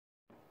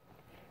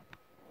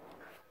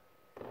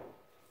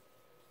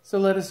So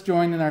let us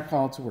join in our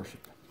call to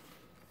worship.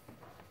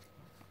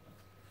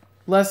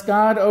 Bless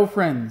God, O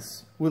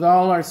friends, with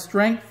all our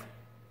strength.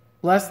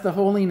 Bless the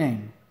holy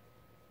name.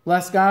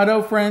 Bless God,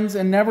 O friends,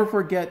 and never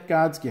forget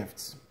God's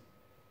gifts.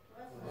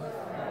 Bless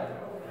God,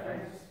 O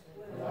friends,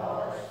 with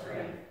all our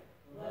strength.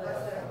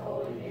 Bless the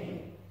holy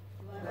name.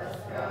 Bless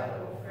God,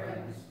 O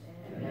friends,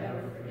 and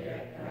never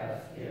forget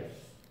God's gifts.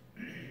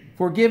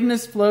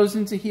 Forgiveness flows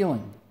into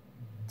healing,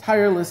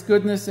 tireless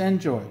goodness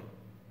and joy,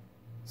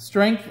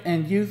 strength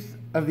and youth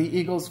of the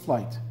eagle's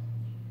flight.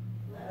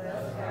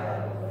 Bless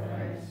God, O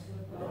friends,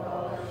 with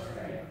all our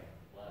strength.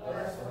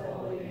 Bless the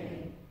holy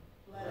name.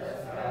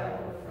 Bless God,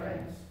 O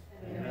friends,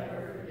 and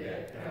never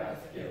forget God's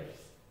gifts.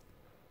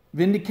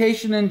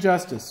 Vindication and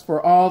justice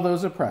for all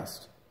those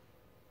oppressed,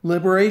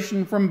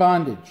 liberation from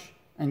bondage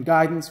and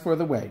guidance for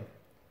the way,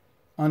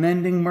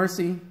 unending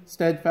mercy,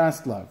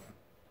 steadfast love.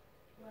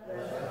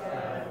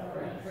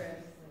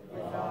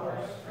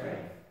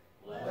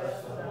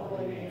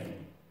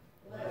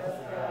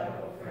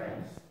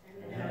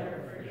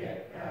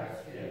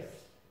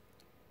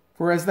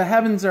 For as the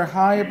heavens are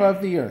high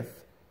above the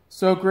earth,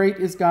 so great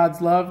is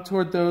God's love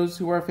toward those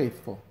who are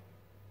faithful.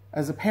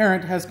 As a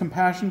parent has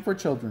compassion for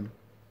children,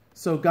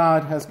 so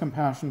God has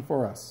compassion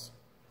for us.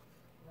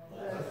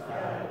 Bless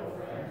God, O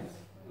friends,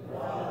 with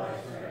all our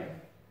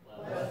strength.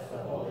 Bless the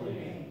holy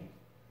name.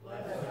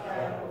 Bless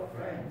God, O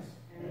friends,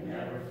 and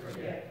never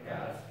forget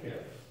God's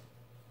gifts.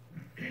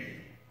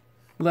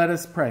 Let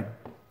us pray.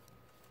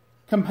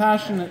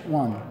 Compassionate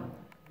one,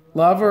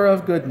 lover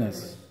of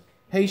goodness,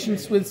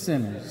 patience with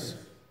sinners,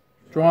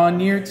 draw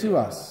near to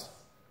us.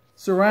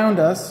 Surround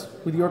us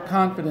with your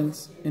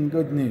confidence in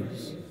good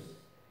news,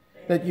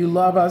 that you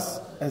love us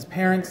as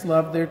parents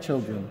love their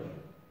children,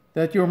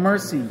 that your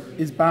mercy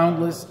is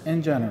boundless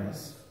and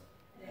generous,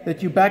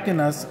 that you beckon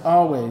us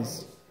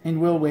always and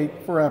will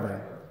wait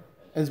forever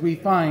as we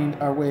find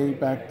our way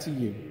back to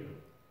you.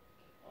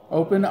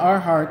 Open our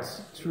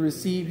hearts to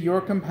receive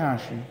your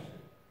compassion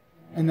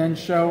and then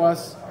show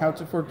us how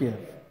to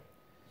forgive,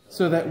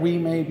 so that we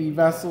may be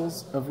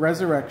vessels of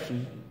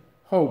resurrection,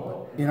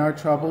 hope in our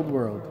troubled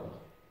world.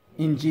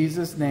 In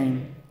Jesus'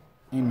 name,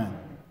 amen.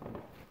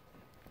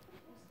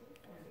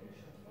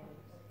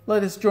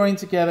 Let us join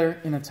together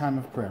in a time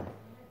of prayer.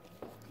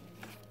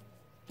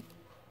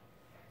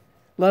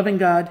 Loving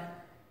God,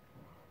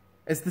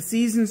 as the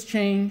seasons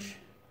change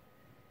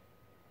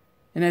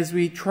and as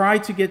we try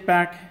to get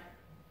back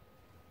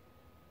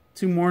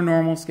to more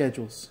normal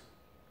schedules,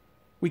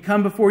 we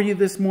come before you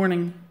this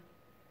morning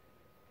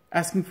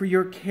asking for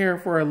your care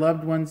for our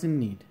loved ones in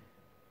need.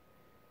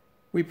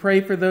 We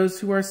pray for those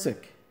who are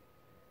sick,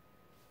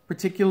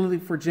 particularly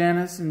for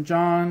Janice and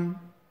John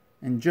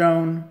and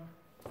Joan,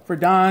 for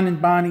Don and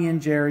Bonnie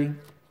and Jerry.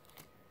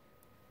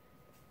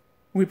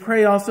 We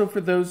pray also for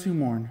those who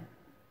mourn.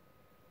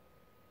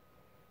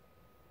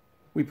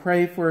 We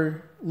pray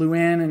for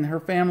Luann and her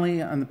family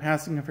on the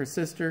passing of her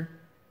sister.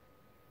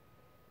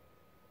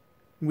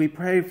 We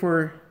pray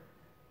for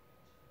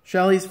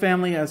Shelley's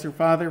family as her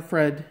father,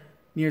 Fred,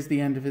 nears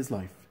the end of his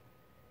life.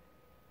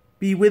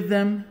 Be with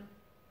them,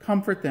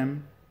 comfort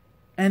them,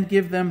 and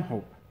give them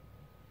hope.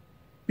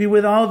 Be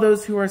with all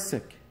those who are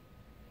sick.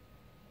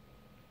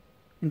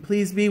 And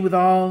please be with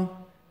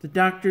all the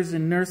doctors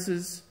and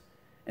nurses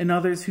and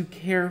others who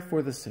care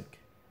for the sick,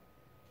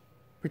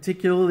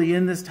 particularly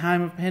in this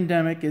time of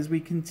pandemic as we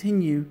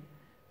continue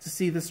to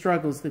see the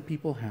struggles that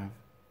people have.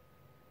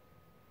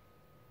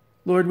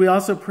 Lord, we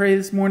also pray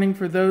this morning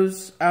for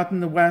those out in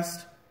the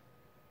West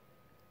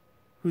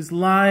whose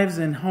lives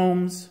and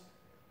homes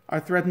are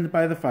threatened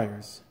by the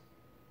fires.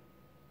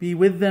 Be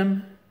with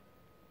them,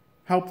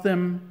 help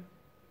them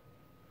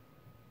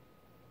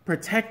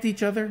protect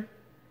each other,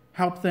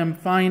 help them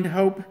find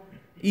hope,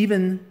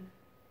 even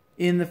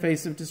in the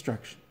face of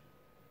destruction.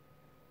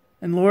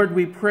 And Lord,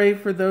 we pray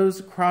for those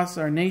across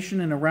our nation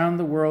and around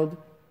the world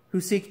who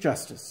seek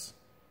justice.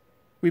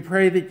 We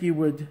pray that you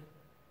would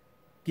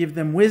give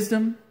them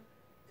wisdom,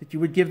 that you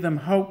would give them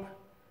hope,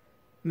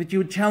 and that you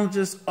would challenge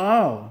us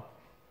all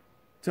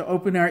to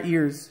open our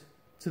ears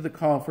to the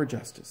call for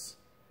justice.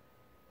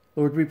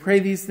 Lord, we pray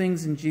these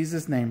things in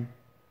Jesus' name.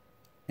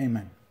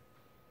 Amen.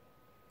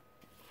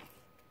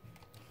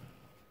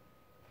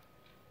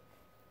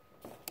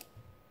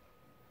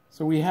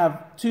 So we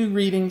have two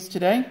readings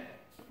today.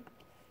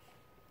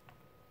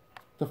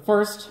 The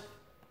first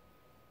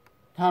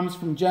comes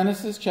from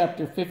Genesis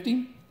chapter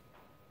 50,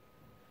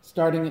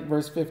 starting at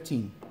verse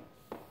 15.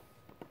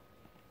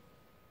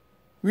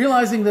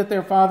 Realizing that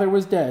their father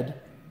was dead,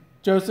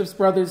 Joseph's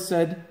brothers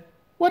said,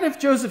 "What if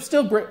Joseph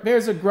still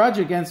bears a grudge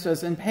against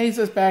us and pays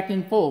us back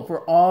in full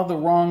for all the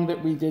wrong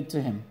that we did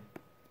to him?"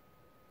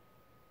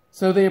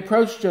 So they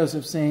approached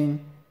Joseph,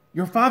 saying,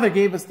 "Your father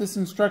gave us this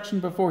instruction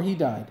before he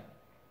died.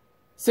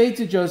 Say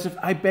to Joseph,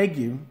 I beg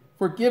you,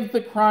 forgive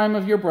the crime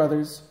of your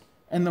brothers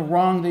and the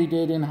wrong they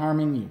did in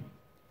harming you.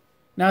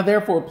 Now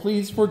therefore,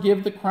 please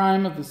forgive the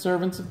crime of the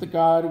servants of the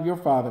God of your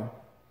father."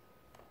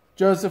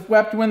 Joseph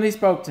wept when they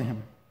spoke to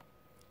him.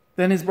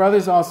 Then his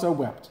brothers also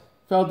wept,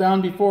 fell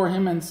down before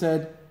him and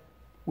said,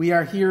 "We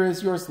are here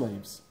as your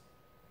slaves."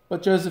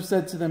 But Joseph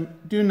said to them,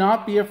 "Do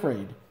not be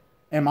afraid.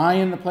 Am I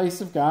in the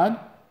place of God?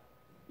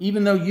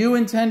 Even though you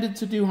intended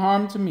to do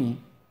harm to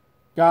me,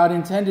 God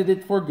intended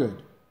it for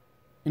good,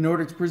 in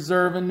order to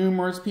preserve a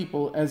numerous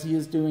people as he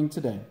is doing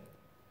today.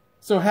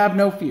 So have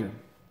no fear.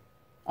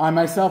 I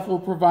myself will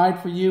provide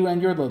for you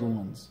and your little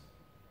ones."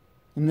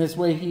 In this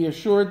way he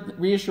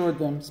reassured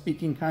them,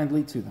 speaking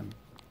kindly to them.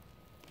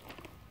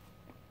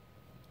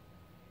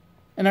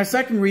 And our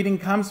second reading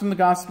comes from the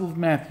Gospel of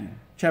Matthew,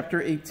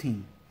 chapter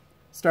 18,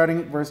 starting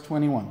at verse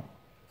 21.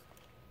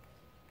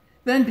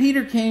 Then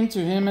Peter came to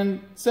him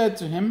and said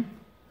to him,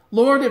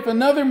 "Lord, if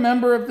another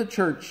member of the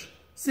church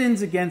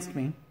sins against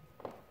me,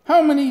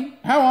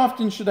 how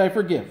often should I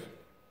forgive?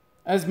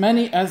 As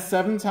many as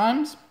 7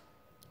 times?"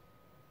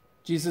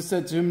 Jesus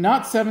said to him,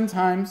 "Not 7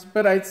 times,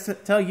 but I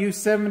tell you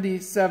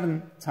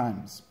 77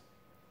 times.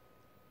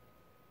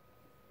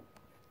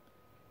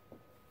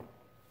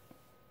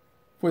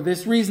 For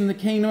this reason the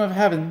kingdom of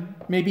heaven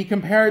may be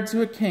compared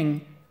to a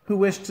king who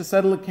wished to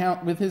settle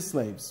account with his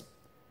slaves.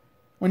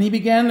 When he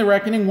began the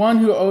reckoning, one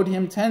who owed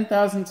him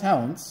 10,000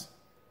 talents,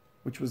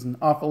 which was an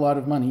awful lot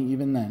of money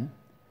even then,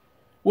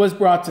 was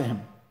brought to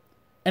him.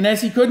 And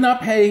as he could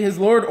not pay, his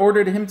lord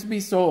ordered him to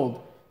be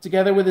sold,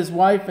 together with his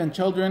wife and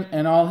children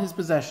and all his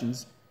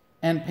possessions,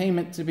 and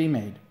payment to be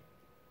made.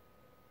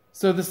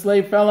 So the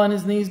slave fell on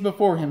his knees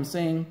before him,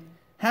 saying,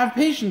 'Have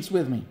patience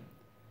with me,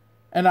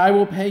 and I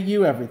will pay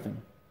you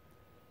everything.'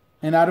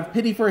 And out of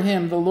pity for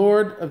him, the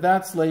lord of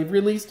that slave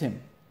released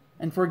him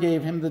and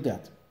forgave him the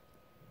debt.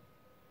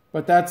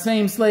 But that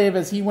same slave,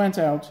 as he went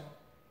out,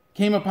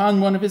 came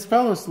upon one of his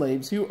fellow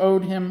slaves who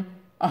owed him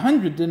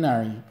 100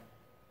 denarii.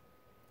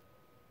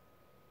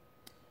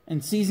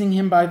 And seizing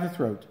him by the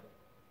throat,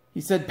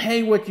 he said,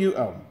 'Pay what you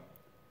owe.'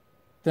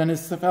 Then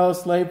his fellow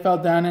slave fell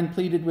down and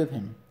pleaded with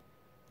him,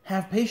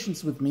 'Have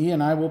patience with me,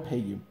 and I will pay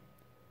you.'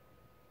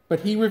 But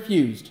he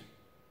refused.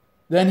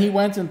 Then he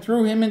went and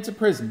threw him into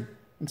prison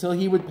until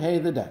he would pay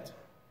the debt.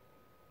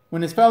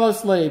 When his fellow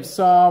slaves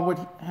saw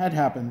what had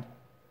happened,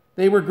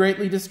 they were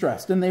greatly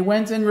distressed, and they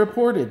went and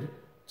reported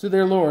to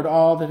their lord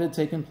all that had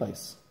taken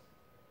place.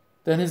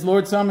 Then his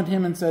lord summoned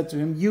him and said to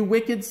him, 'You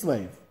wicked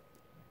slave,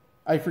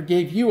 I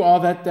forgave you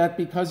all that debt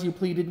because you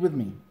pleaded with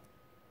me.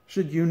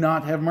 Should you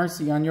not have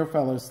mercy on your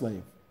fellow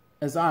slave,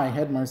 as I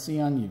had mercy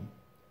on you?'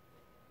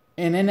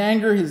 And in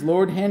anger his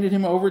lord handed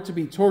him over to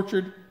be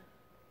tortured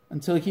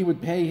until he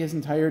would pay his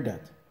entire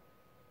debt.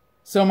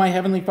 So my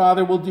heavenly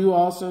Father will do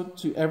also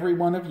to every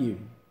one of you,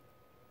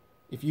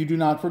 if you do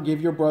not forgive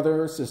your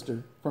brother or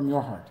sister from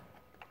your heart."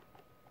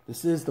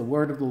 This is the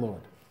word of the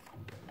Lord.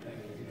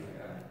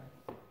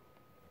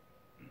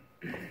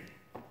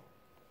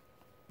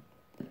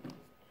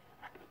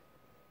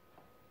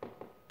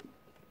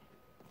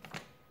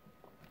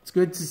 It's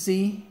good to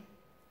see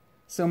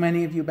so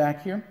many of you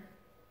back here.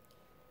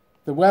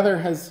 The weather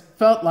has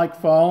felt like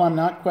fall. I'm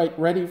not quite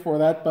ready for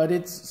that, but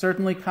it's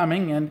certainly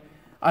coming, and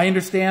I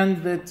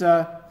understand that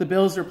the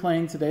Bills are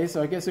playing today,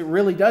 so I guess it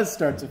really does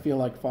start to feel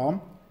like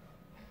fall.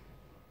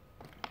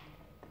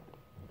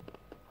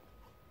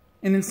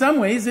 And in some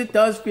ways, it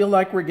does feel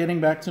like we're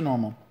getting back to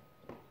normal.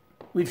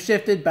 We've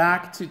shifted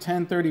back to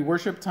 10:30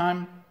 worship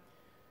time.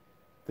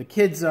 The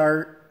kids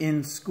are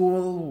in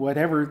school,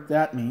 whatever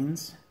that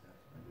means.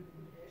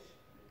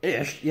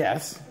 Ish,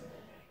 yes.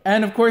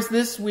 And of course,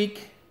 this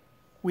week,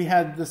 we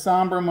had the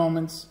somber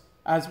moments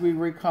as we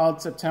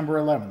recalled September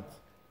 11th.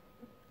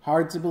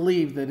 Hard to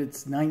believe that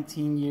it's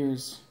 19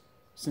 years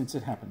since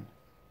it happened.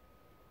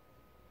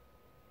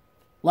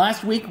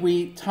 Last week,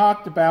 we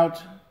talked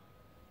about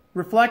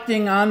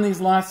reflecting on these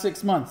last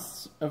 6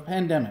 months of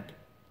pandemic,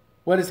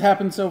 what has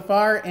happened so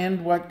far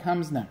and what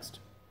comes next.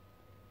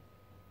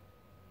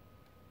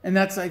 And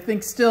that's, I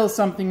think, still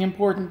something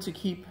important to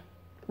keep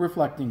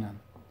reflecting on.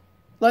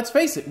 Let's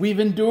face it, we've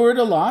endured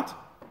a lot,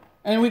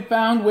 and we've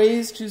found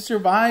ways to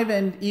survive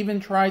and even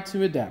try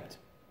to adapt.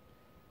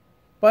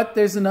 But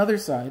there's another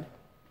side,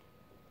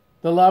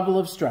 the level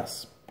of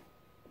stress.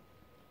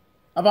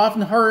 I've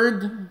often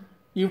heard,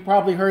 you've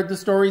probably heard the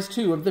stories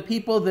too, of the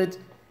people that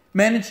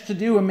manage to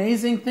do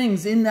amazing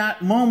things in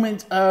that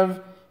moment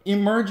of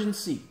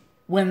emergency,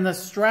 when the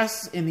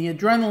stress and the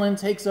adrenaline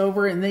takes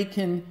over and they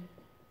can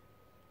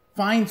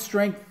find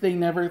strength they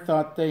never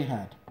thought they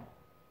had.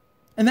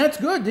 And that's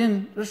good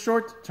in the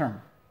short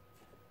term.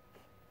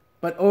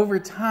 But over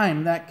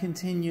time, that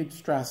continued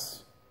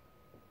stress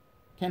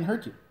can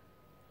hurt you.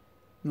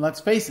 And let's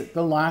face it,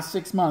 the last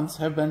 6 months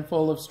have been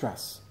full of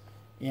stress.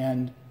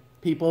 And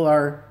people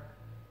are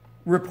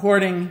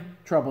reporting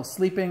trouble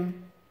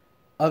sleeping,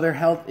 other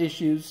health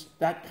issues.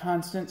 That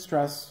constant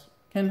stress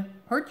can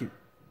hurt you.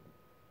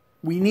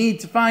 We need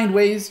to find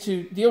ways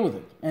to deal with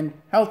it, and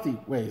healthy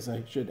ways,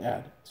 I should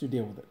add, to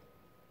deal with it.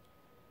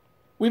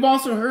 We've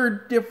also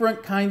heard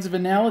different kinds of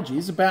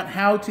analogies about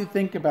how to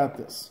think about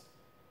this.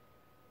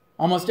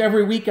 Almost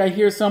every week I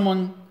hear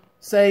someone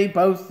say,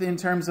 both in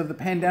terms of the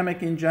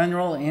pandemic in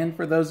general and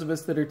for those of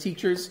us that are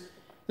teachers,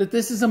 that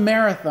this is a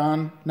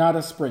marathon, not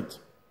a sprint.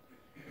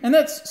 And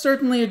that's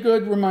certainly a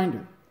good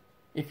reminder.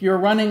 If you're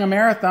running a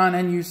marathon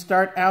and you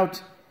start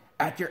out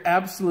at your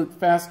absolute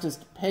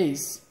fastest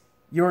pace,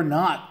 you're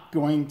not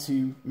going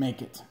to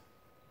make it.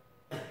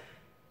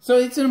 So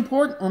it's an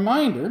important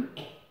reminder,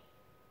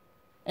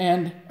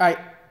 and I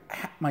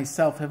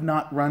myself have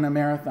not run a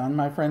marathon.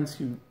 My friends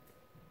who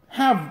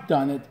have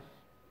done it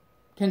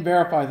can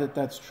verify that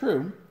that's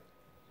true.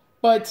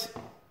 But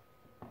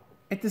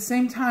at the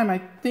same time, I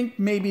think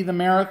maybe the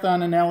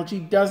marathon analogy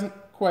doesn't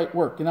quite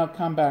work, and I'll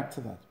come back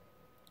to that.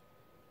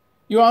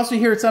 You also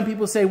hear some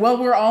people say, well,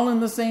 we're all in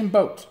the same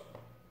boat.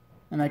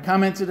 And I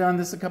commented on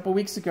this a couple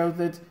weeks ago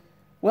that,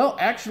 well,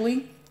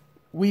 actually,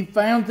 we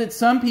found that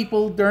some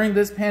people during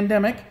this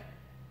pandemic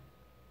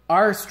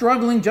are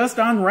struggling just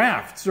on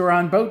rafts or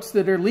on boats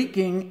that are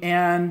leaking,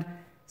 and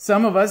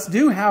some of us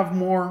do have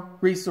more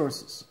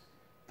resources.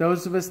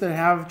 Those of us that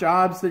have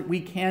jobs that we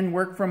can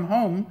work from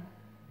home,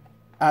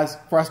 as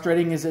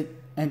frustrating as it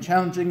and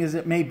challenging as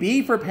it may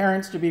be for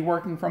parents to be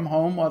working from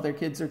home while their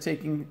kids are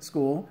taking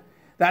school,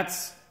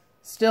 that's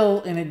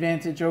still an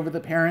advantage over the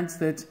parents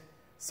that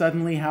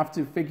suddenly have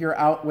to figure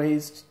out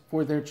ways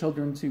for their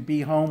children to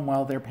be home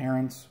while their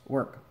parents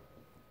work.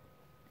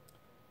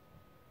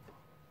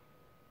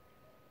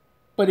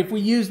 But if we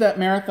use that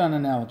marathon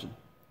analogy,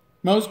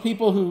 most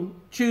people who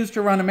choose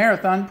to run a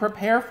marathon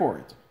prepare for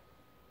it.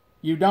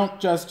 You don't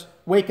just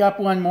wake up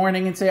one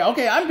morning and say,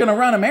 okay, I'm going to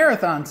run a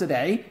marathon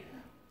today.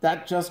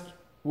 That just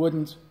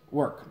wouldn't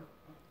work.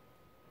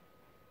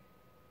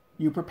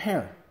 You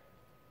prepare.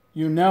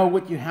 You know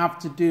what you have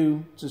to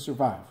do to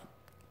survive.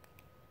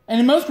 And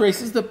in most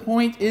races, the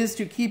point is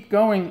to keep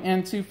going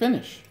and to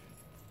finish.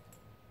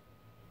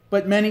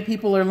 But many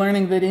people are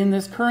learning that in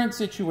this current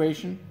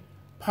situation,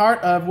 part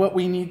of what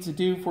we need to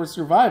do for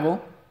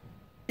survival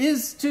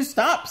is to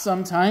stop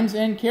sometimes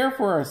and care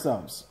for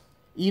ourselves,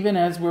 even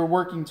as we're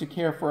working to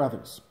care for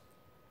others.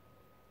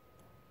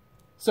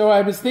 So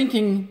I was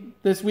thinking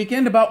this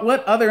weekend about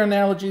what other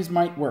analogies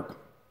might work.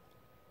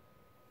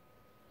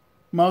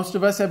 Most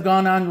of us have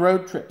gone on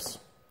road trips.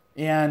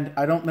 And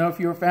I don't know if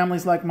your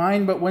family's like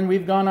mine, but when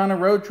we've gone on a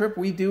road trip,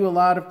 we do a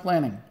lot of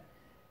planning.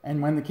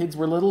 And when the kids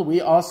were little, we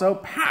also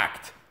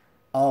packed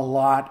a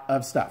lot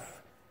of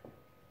stuff.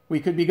 We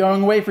could be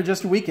going away for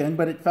just a weekend,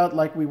 but it felt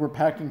like we were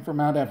packing for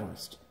Mount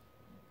Everest.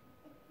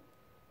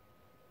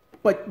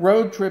 But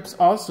road trips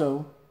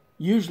also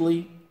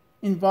usually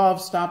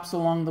involve stops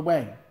along the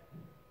way.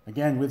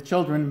 Again, with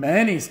children,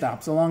 many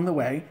stops along the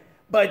way,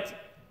 but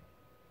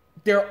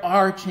there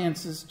are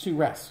chances to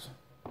rest.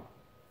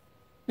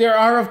 There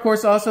are, of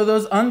course, also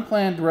those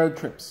unplanned road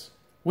trips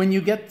when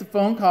you get the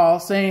phone call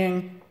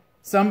saying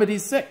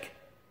somebody's sick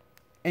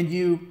and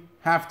you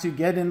have to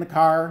get in the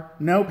car,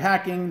 no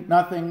packing,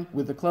 nothing,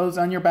 with the clothes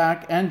on your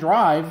back and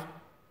drive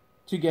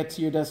to get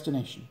to your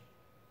destination.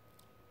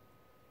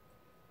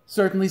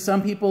 Certainly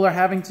some people are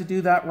having to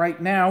do that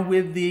right now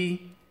with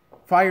the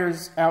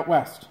fires out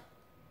west.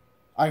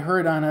 I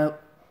read on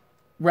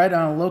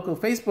a local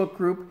Facebook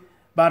group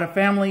about a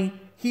family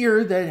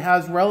here that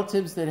has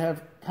relatives that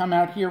have come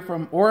out here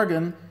from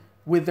Oregon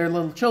with their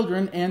little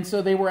children, and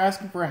so they were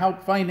asking for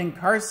help finding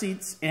car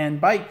seats and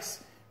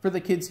bikes for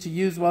the kids to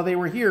use while they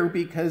were here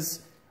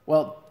because,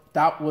 well,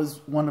 that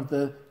was one of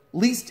the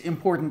least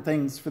important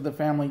things for the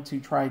family to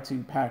try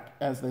to pack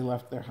as they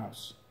left their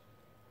house.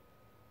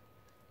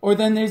 Or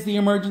then there's the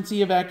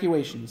emergency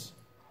evacuations,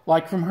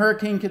 like from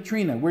Hurricane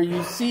Katrina, where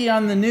you see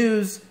on the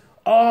news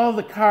all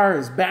the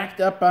cars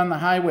backed up on the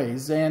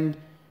highways, and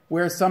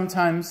where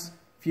sometimes,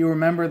 if you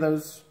remember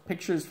those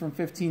pictures from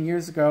 15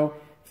 years ago,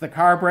 if the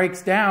car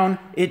breaks down,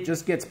 it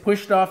just gets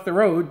pushed off the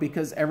road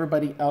because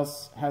everybody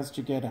else has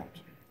to get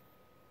out.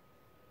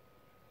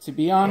 To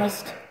be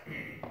honest,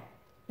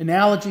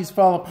 analogies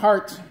fall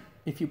apart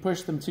if you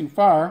push them too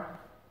far,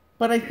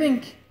 but I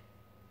think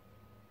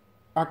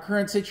our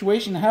current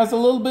situation has a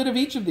little bit of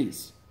each of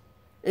these.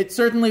 It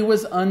certainly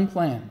was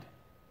unplanned.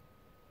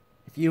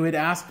 If you had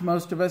asked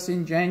most of us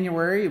in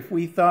January if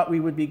we thought we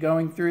would be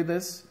going through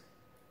this,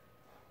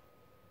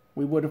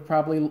 we would have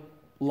probably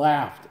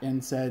laughed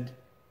and said,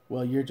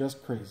 well, you're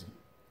just crazy.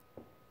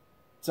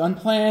 It's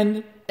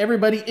unplanned.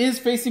 Everybody is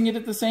facing it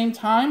at the same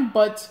time,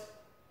 but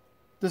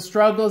the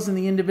struggles and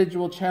the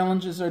individual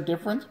challenges are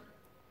different.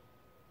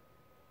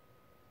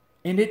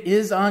 And it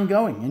is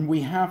ongoing, and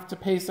we have to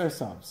pace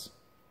ourselves.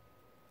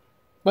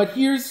 But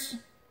here's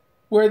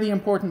where the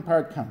important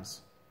part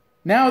comes.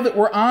 Now that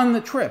we're on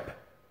the trip,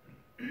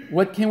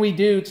 what can we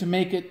do to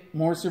make it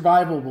more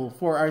survivable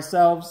for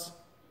ourselves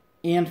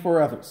and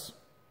for others?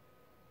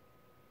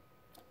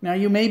 Now,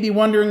 you may be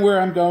wondering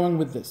where I'm going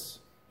with this.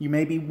 You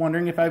may be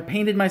wondering if I've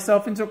painted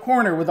myself into a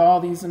corner with all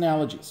these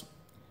analogies.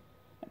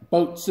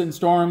 Boats and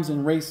storms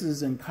and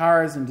races and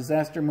cars and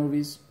disaster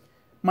movies.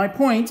 My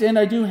point, and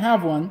I do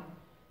have one,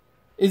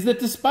 is that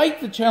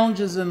despite the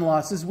challenges and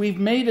losses, we've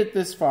made it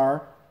this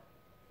far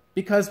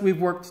because we've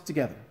worked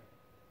together.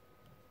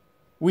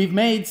 We've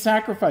made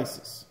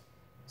sacrifices.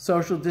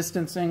 Social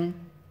distancing,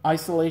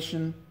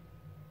 isolation,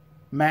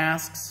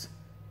 masks,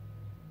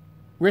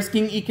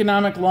 risking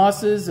economic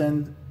losses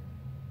and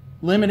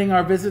limiting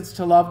our visits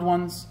to loved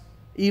ones,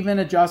 even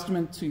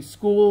adjustment to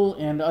school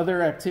and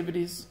other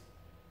activities.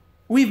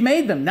 We've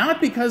made them, not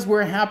because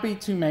we're happy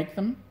to make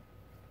them,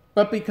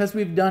 but because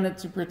we've done it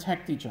to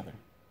protect each other.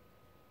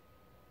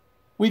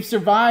 We've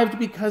survived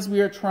because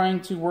we are trying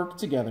to work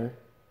together,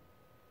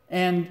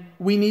 and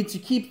we need to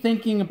keep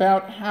thinking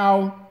about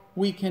how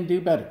we can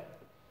do better.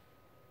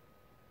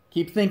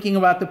 Keep thinking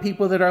about the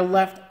people that are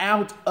left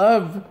out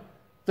of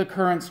the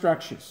current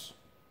structures.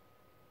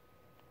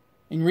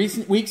 In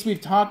recent weeks, we've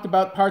talked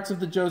about parts of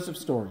the Joseph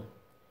story.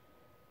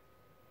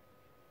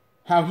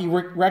 How he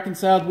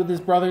reconciled with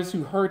his brothers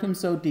who hurt him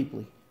so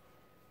deeply.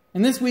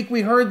 And this week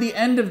we heard the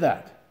end of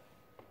that.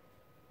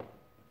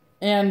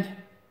 And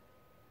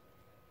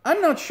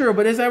I'm not sure,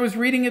 but as I was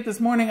reading it this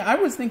morning, I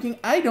was thinking,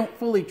 I don't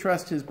fully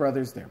trust his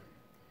brothers there.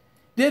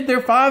 Did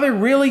their father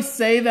really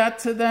say that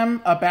to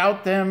them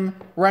about them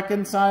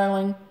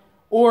reconciling?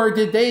 Or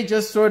did they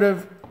just sort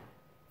of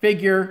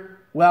figure,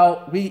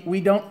 well,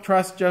 we don't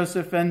trust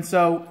Joseph, and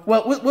so,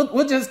 well,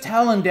 we'll just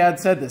tell him Dad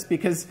said this,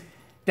 because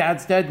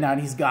Dad's dead now,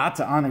 and he's got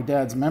to honor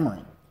Dad's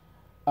memory.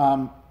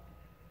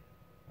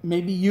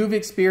 Maybe you've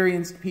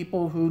experienced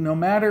people who, no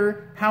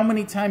matter how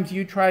many times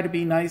you try to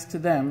be nice to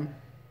them,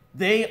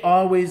 they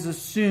always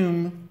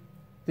assume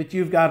that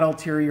you've got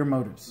ulterior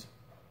motives.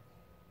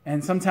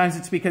 And sometimes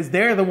it's because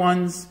they're the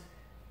ones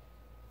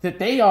that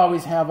they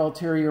always have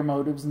ulterior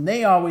motives, and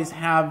they always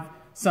have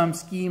some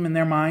scheme in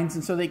their minds,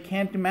 and so they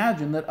can't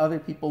imagine that other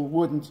people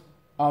wouldn't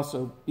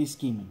also be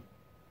scheming.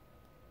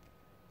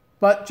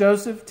 But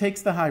Joseph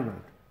takes the high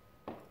road,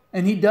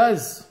 and he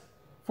does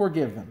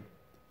forgive them.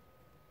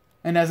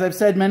 And as I've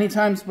said many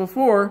times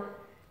before,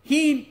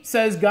 he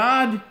says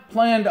God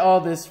planned all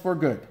this for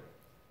good.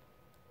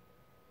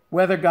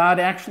 Whether God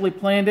actually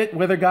planned it,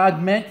 whether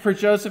God meant for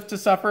Joseph to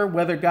suffer,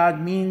 whether God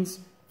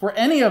means for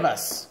any of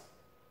us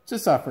to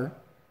suffer,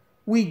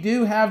 we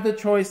do have the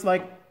choice,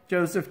 like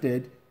Joseph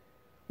did,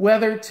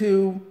 whether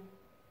to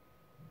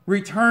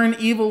return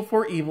evil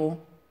for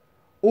evil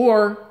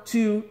or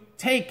to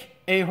take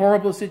a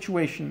horrible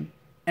situation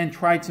and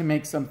try to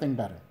make something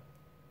better.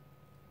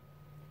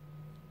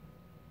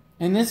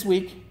 And this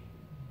week,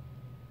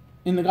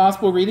 in the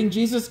gospel reading,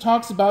 Jesus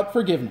talks about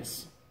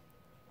forgiveness.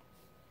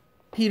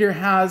 Peter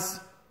has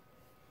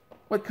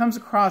what comes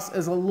across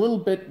as a little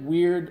bit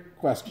weird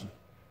question.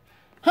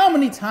 How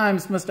many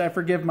times must I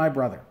forgive my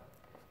brother?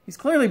 He's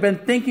clearly been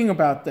thinking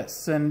about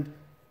this, and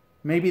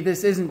maybe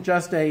this isn't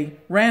just a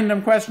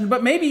random question,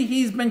 but maybe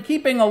he's been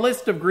keeping a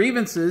list of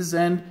grievances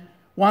and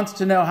wants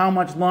to know how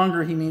much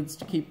longer he needs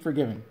to keep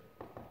forgiving.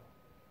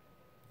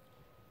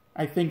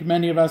 I think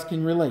many of us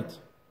can relate.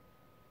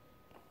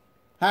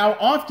 How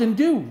often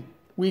do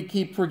we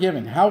keep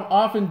forgiving? How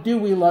often do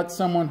we let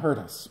someone hurt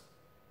us?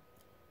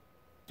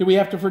 Do we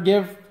have to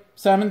forgive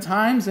 7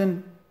 times?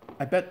 And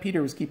I bet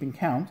Peter was keeping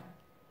count.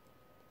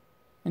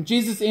 And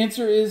Jesus'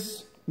 answer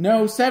is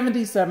no,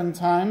 77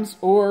 times,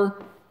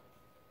 or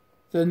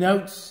the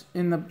notes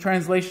in the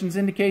translations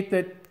indicate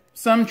that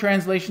some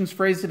translations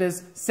phrase it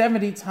as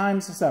 70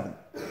 times 7.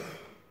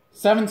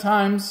 7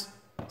 times,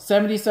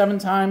 77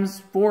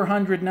 times,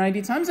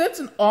 490 times. That's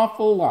an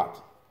awful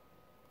lot.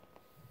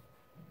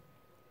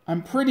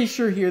 I'm pretty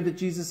sure here that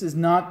Jesus is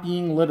not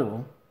being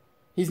literal.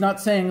 He's not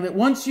saying that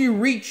once you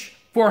reach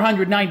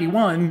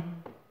 491,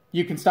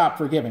 you can stop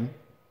forgiving.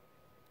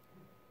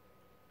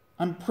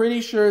 I'm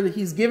pretty sure that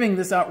he's giving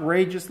this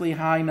outrageously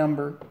high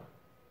number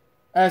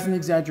as an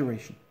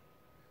exaggeration.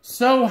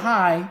 So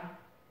high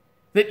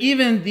that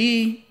even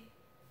the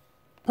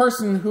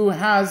person who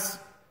has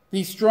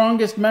the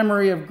strongest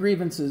memory of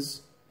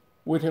grievances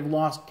would have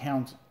lost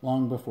count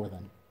long before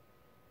then.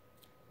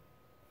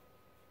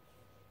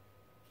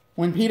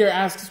 When Peter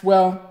asks,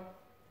 well,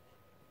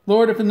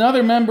 Lord, if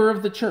another member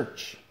of the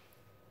church,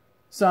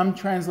 some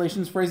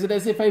translations phrase it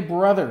as if a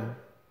brother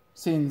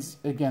sins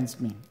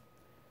against me.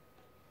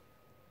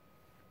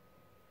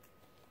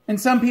 And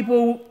some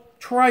people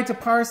try to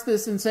parse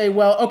this and say,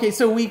 well, okay,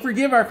 so we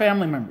forgive our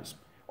family members,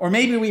 or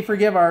maybe we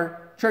forgive our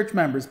church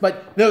members,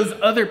 but those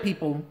other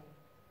people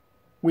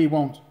we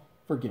won't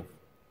forgive.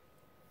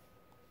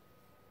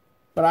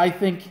 But I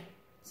think,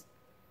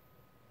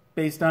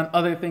 based on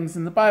other things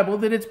in the Bible,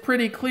 that it's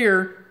pretty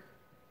clear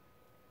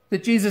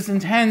that Jesus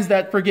intends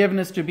that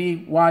forgiveness to be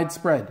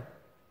widespread,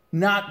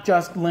 not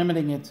just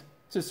limiting it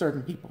to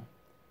certain people.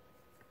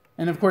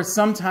 And of course,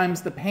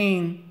 sometimes the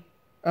pain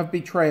of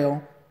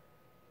betrayal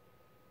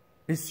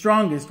is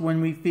strongest when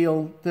we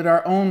feel that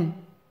our own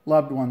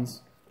loved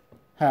ones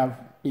have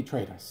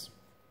betrayed us.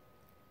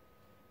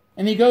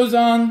 And he goes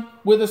on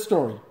with a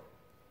story.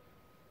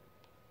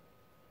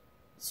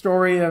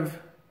 Story of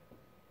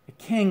a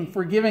king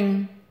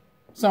forgiving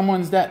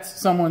someone's debts,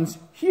 someone's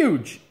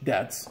huge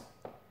debts.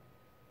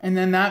 And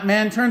then that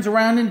man turns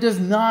around and does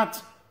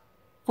not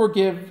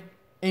forgive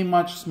a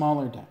much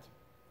smaller debt.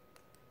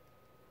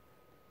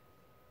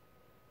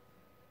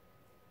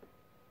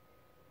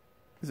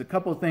 There's a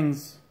couple of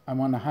things I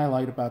want to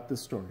highlight about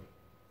this story.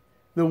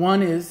 The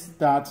one is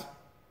that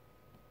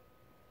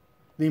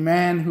the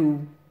man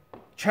who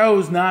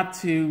chose not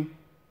to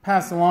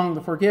pass along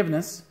the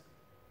forgiveness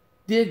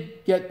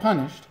did get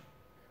punished.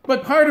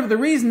 But part of the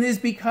reason is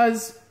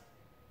because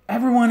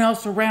everyone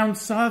else around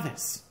saw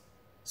this,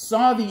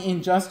 saw the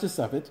injustice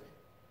of it,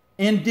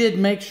 and did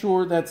make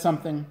sure that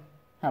something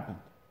happened.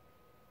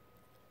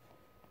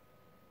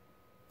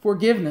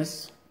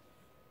 Forgiveness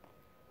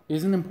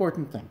is an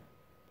important thing.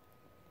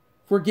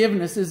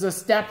 Forgiveness is a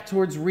step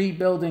towards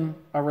rebuilding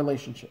a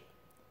relationship.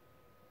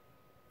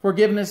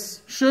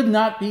 Forgiveness should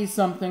not be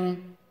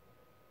something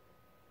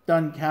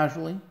done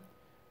casually,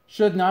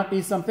 should not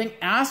be something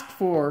asked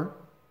for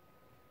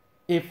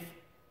if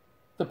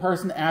the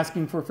person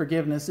asking for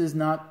forgiveness is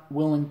not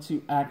willing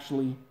to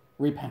actually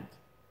repent.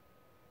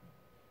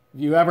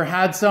 Have you ever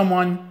had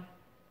someone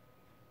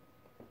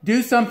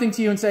do something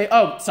to you and say,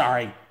 "Oh,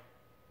 sorry,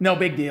 no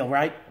big deal,"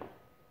 right?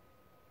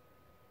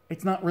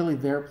 It's not really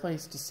their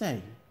place to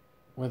say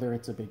whether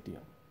it's a big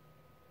deal.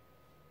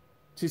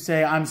 To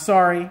say, "I'm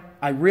sorry,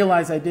 I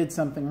realize I did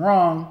something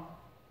wrong,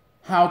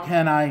 how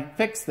can I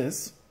fix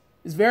this?"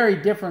 is very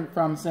different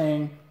from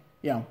saying,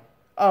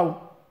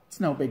 "Oh, it's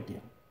no big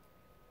deal."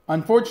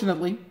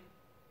 Unfortunately,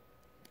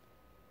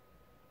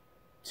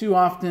 too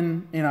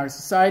often in our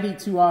society,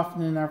 too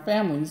often in our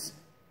families,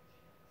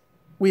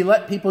 we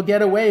let people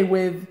get away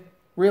with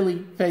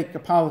really fake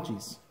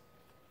apologies.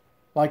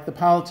 Like the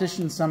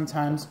politicians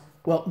sometimes,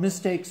 well,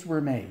 mistakes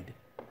were made,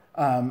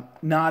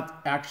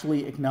 not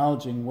actually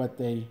acknowledging what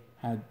they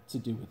had to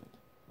do with it.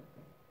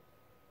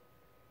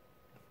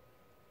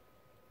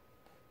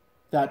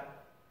 That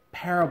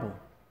parable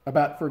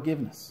about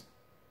forgiveness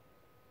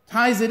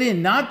ties it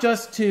in not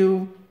just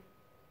to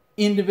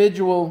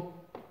individual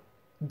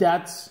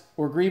debts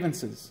or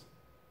grievances,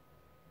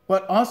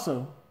 but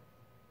also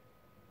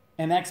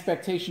an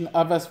expectation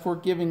of us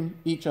forgiving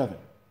each other,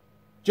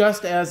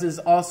 just as is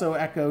also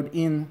echoed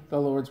in the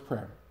Lord's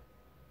Prayer.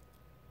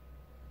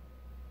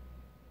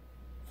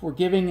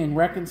 Forgiving and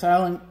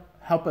reconciling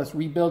help us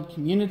rebuild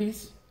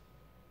communities.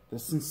 The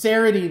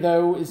sincerity,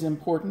 though, is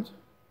important.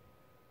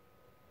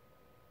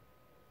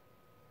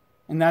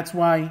 And that's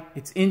why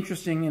it's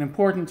interesting and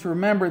important to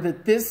remember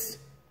that this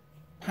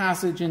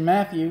passage in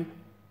Matthew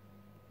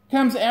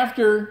comes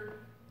after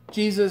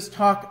Jesus'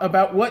 talk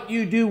about what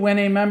you do when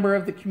a member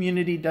of the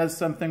community does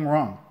something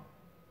wrong.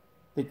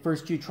 That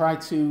first you try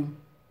to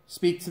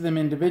speak to them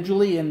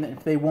individually, and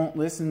if they won't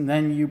listen,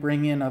 then you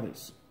bring in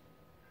others.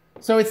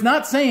 So it's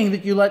not saying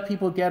that you let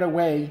people get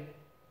away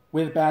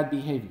with bad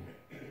behavior,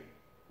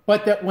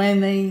 but that when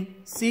they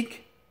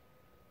seek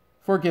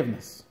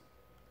forgiveness,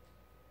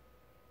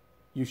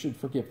 you should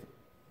forgive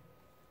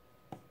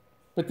them.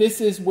 But this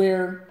is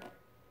where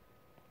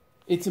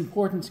it's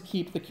important to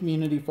keep the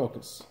community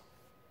focus.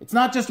 It's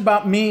not just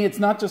about me, it's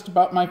not just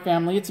about my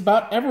family, it's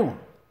about everyone.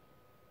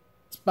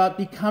 It's about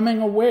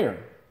becoming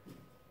aware,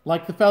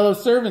 like the fellow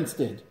servants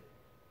did,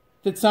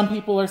 that some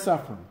people are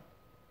suffering.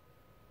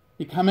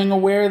 Becoming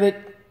aware that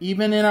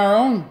even in our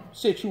own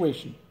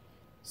situation,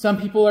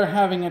 some people are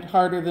having it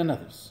harder than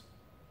others.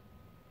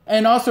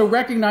 And also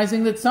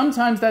recognizing that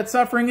sometimes that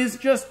suffering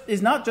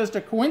is not just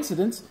a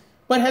coincidence,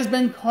 but has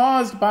been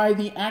caused by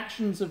the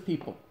actions of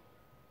people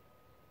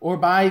or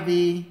by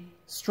the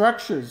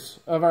structures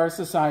of our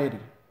society.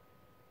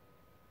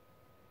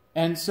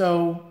 And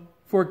so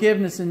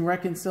forgiveness and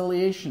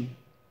reconciliation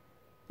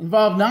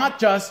involve not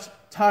just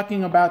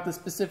talking about the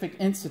specific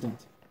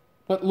incident,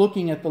 but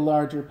looking at the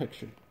larger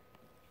picture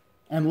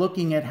and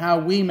looking at how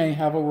we may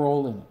have a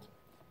role in it.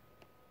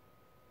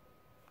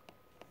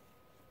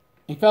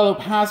 A fellow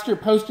pastor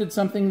posted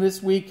something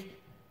this week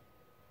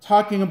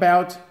talking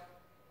about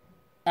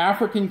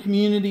African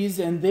communities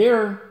and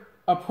their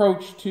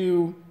approach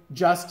to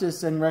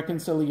justice and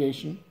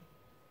reconciliation.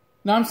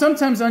 Now, I'm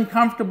sometimes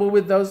uncomfortable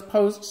with those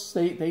posts.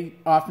 They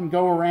often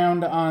go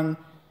around on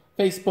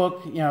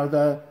Facebook,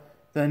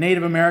 the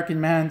Native American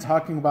man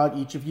talking about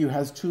each of you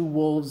has two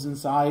wolves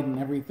inside and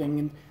everything.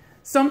 And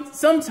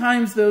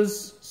sometimes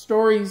those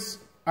stories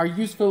are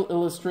useful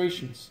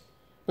illustrations,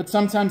 but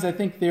sometimes I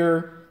think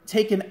they're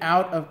taken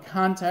out of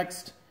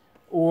context,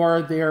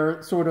 or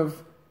they're sort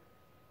of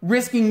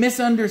risking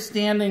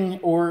misunderstanding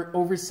or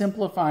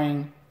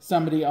oversimplifying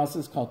somebody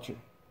else's culture.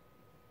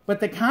 But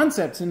the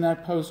concepts in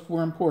that post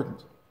were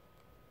important.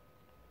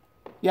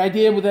 The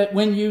idea that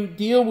when you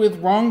deal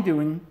with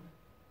wrongdoing,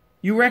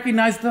 you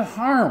recognize the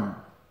harm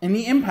and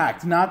the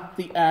impact, not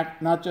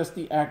just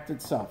the act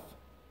itself.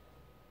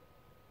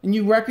 And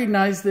you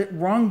recognize that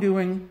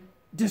wrongdoing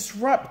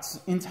disrupts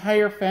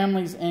entire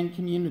families and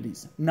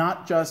communities,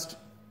 not just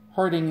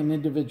hurting an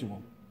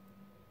individual.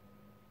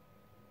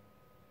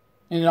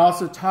 And it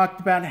also talked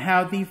about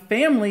how the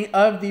family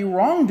of the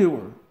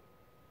wrongdoer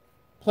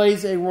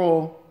plays a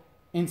role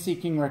in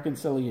seeking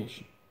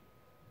reconciliation.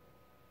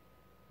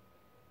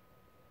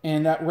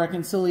 And that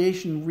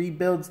reconciliation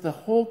rebuilds the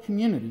whole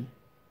community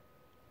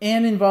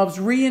and involves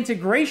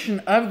reintegration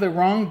of the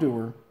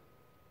wrongdoer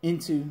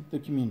into the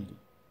community.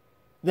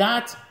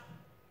 That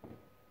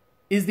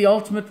is the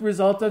ultimate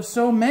result of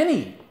so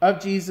many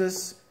of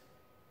Jesus'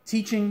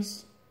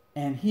 teachings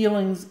and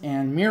healings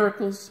and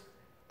miracles,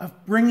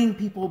 of bringing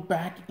people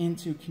back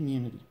into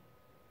community.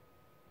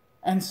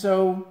 And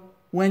so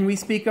when we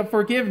speak of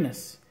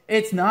forgiveness,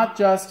 it's not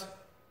just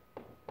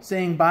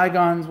saying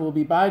bygones will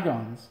be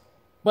bygones,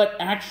 but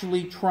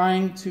actually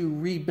trying to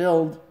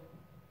rebuild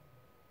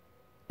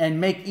and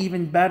make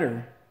even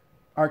better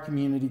our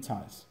community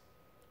ties.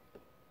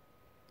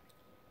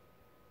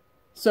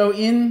 So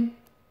in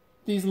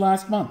these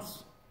last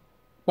months,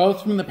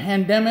 both from the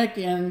pandemic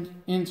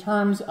and in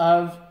terms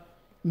of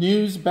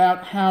news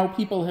about how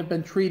people have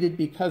been treated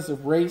because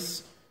of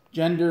race,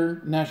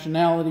 gender,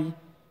 nationality,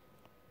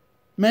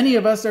 many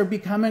of us are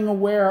becoming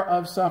aware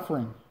of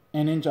suffering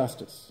and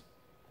injustice.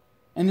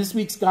 And this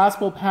week's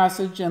gospel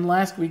passage and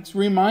last week's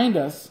remind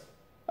us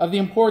of the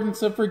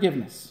importance of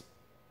forgiveness.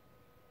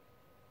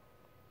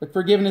 But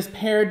forgiveness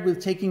paired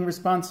with taking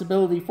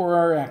responsibility for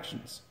our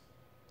actions,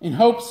 in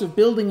hopes of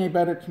building a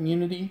better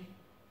community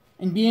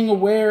and being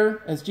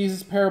aware, as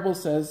Jesus' parable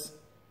says,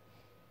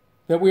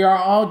 that we are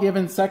all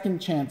given second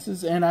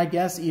chances, and I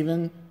guess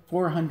even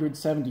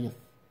 490th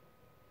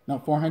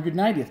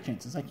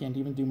chances. I can't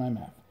even do my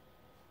math.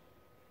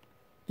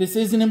 This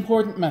is an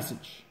important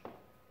message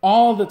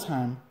all the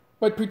time,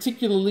 but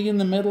particularly in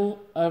the middle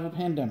of a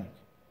pandemic,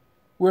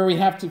 where we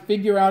have to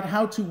figure out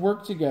how to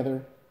work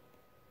together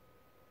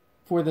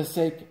for the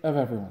sake of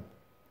everyone.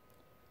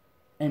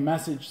 A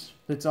message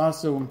that's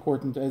also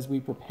important as we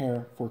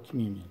prepare for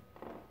communion.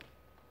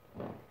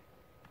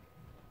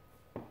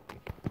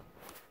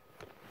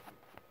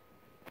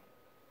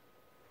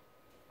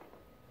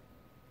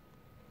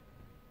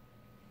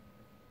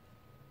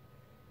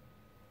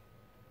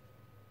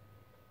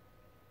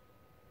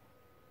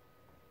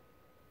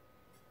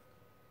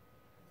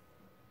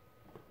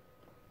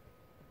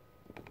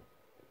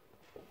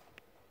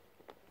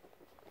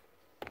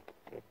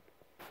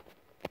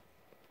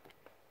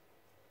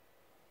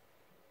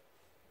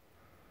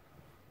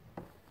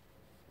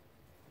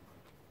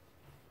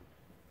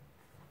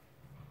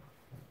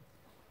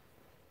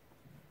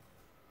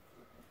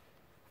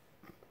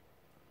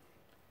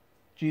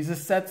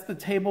 Jesus sets the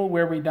table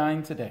where we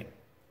dine today.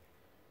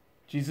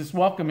 Jesus'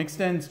 welcome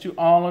extends to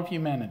all of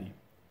humanity.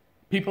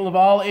 People of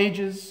all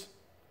ages,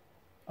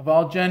 of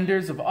all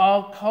genders, of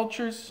all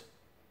cultures,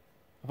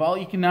 of all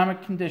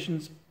economic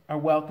conditions are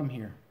welcome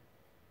here.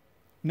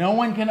 No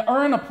one can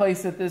earn a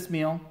place at this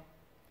meal,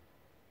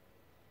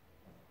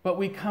 but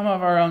we come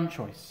of our own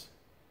choice.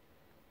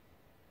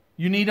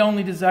 You need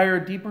only desire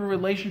a deeper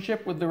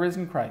relationship with the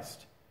risen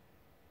Christ.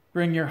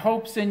 Bring your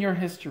hopes and your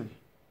history,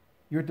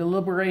 your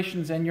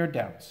deliberations and your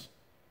doubts.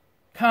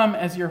 Come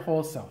as your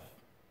whole self.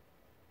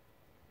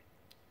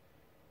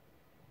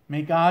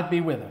 May God be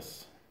with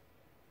us.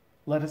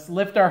 Let us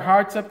lift our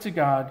hearts up to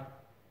God,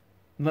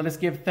 and let us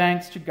give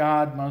thanks to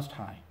God Most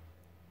High.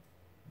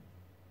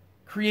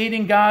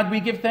 Creating God, we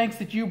give thanks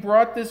that you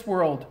brought this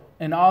world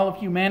and all of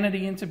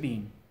humanity into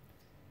being,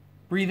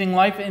 breathing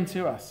life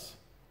into us.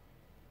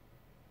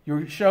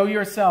 You show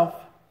yourself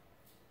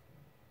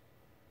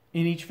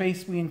in each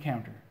face we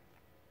encounter,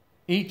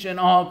 each and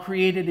all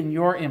created in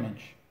your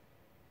image.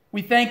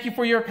 We thank you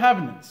for your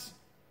covenants.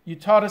 You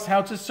taught us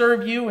how to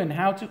serve you and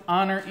how to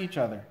honor each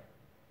other.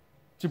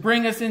 To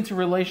bring us into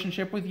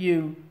relationship with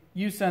you,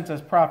 you sent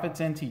us prophets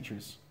and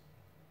teachers.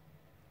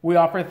 We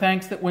offer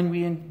thanks that when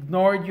we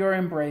ignored your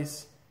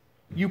embrace,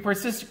 you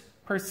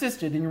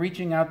persisted in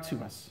reaching out to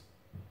us.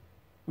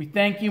 We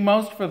thank you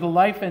most for the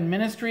life and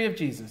ministry of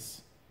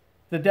Jesus.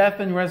 The death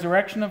and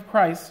resurrection of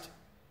Christ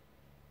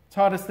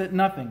taught us that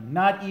nothing,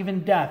 not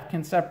even death,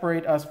 can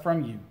separate us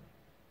from you.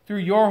 Through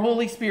your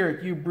Holy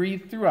Spirit, you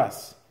breathe through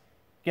us,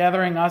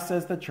 gathering us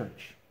as the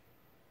church.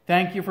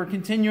 Thank you for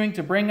continuing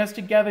to bring us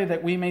together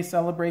that we may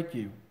celebrate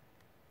you.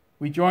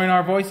 We join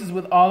our voices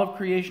with all of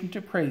creation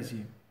to praise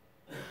you,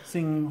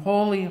 singing,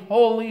 "Holy,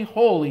 holy,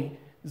 holy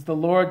is the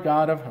Lord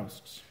God of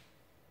hosts."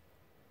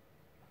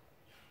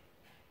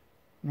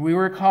 And we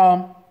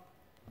recall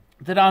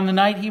that on the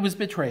night he was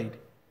betrayed,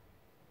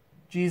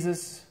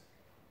 Jesus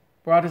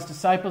brought his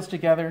disciples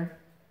together,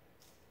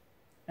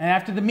 and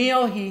after the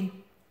meal, he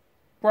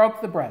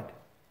broke the bread,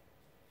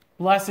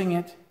 blessing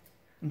it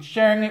and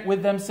sharing it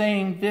with them,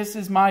 saying, "This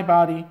is my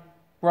body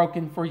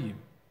broken for you."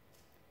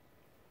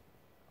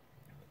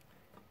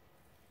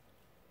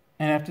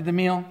 And after the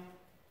meal,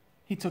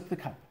 he took the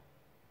cup,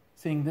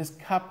 saying, "This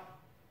cup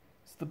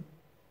is the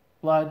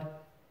blood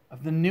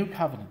of the new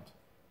covenant."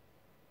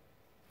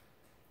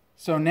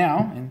 So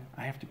now, and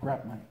I have to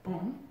grab my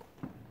phone.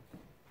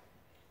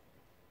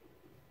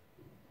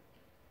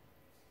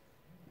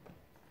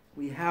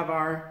 We have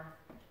our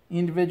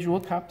individual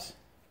cups.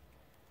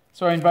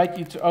 So I invite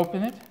you to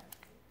open it.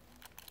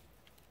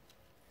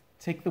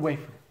 Take the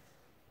wafer.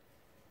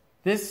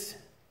 This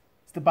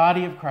is the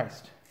body of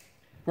Christ,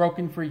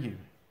 broken for you.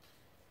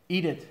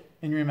 Eat it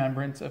in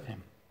remembrance of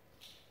him.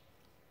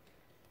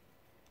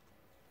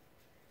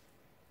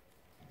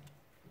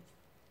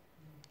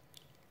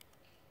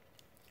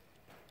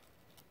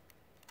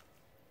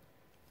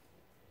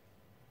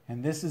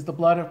 And this is the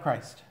blood of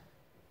Christ,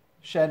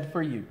 shed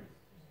for you.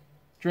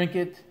 Drink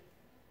it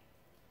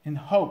in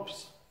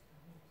hopes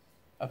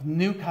of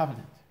new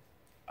covenant,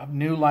 of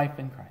new life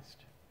in Christ.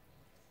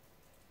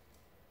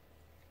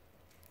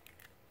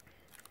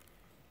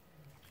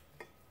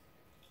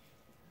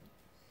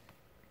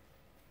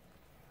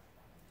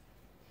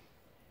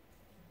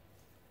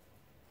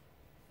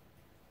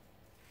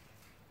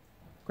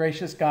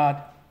 Gracious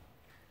God,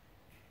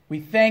 we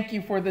thank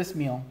you for this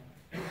meal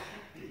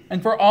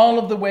and for all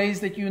of the ways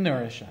that you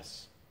nourish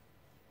us.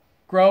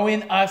 Grow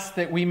in us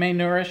that we may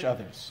nourish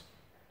others.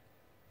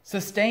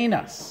 Sustain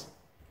us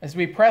as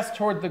we press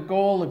toward the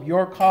goal of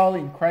your call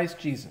in Christ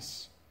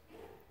Jesus.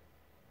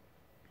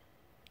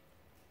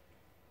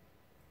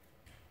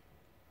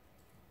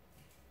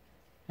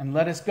 And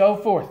let us go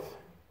forth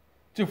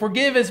to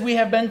forgive as we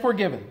have been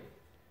forgiven,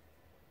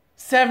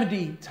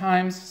 70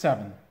 times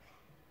 7,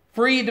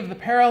 freed of the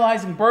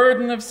paralyzing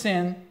burden of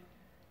sin,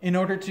 in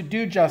order to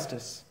do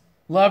justice,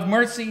 love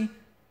mercy,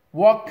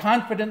 walk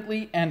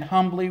confidently and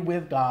humbly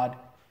with God.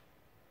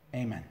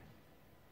 Amen.